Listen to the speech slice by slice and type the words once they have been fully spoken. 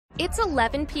It's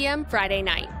 11 p.m. Friday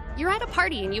night. You're at a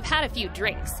party and you've had a few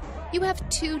drinks. You have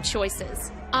two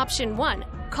choices. Option 1,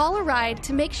 call a ride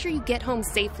to make sure you get home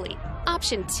safely.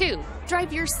 Option 2,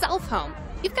 drive yourself home.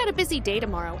 You've got a busy day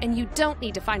tomorrow and you don't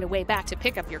need to find a way back to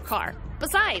pick up your car.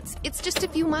 Besides, it's just a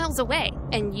few miles away,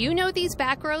 and you know these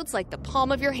back roads like the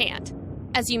palm of your hand.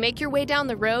 As you make your way down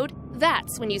the road,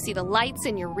 that's when you see the lights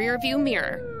in your rearview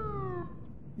mirror.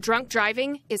 Drunk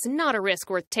driving is not a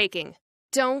risk worth taking.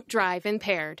 Don't drive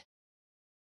impaired.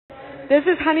 This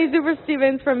is Honey Zuber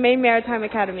Stevens from Maine Maritime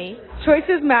Academy.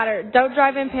 Choices matter. Don't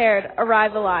drive impaired.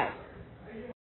 Arrive alive.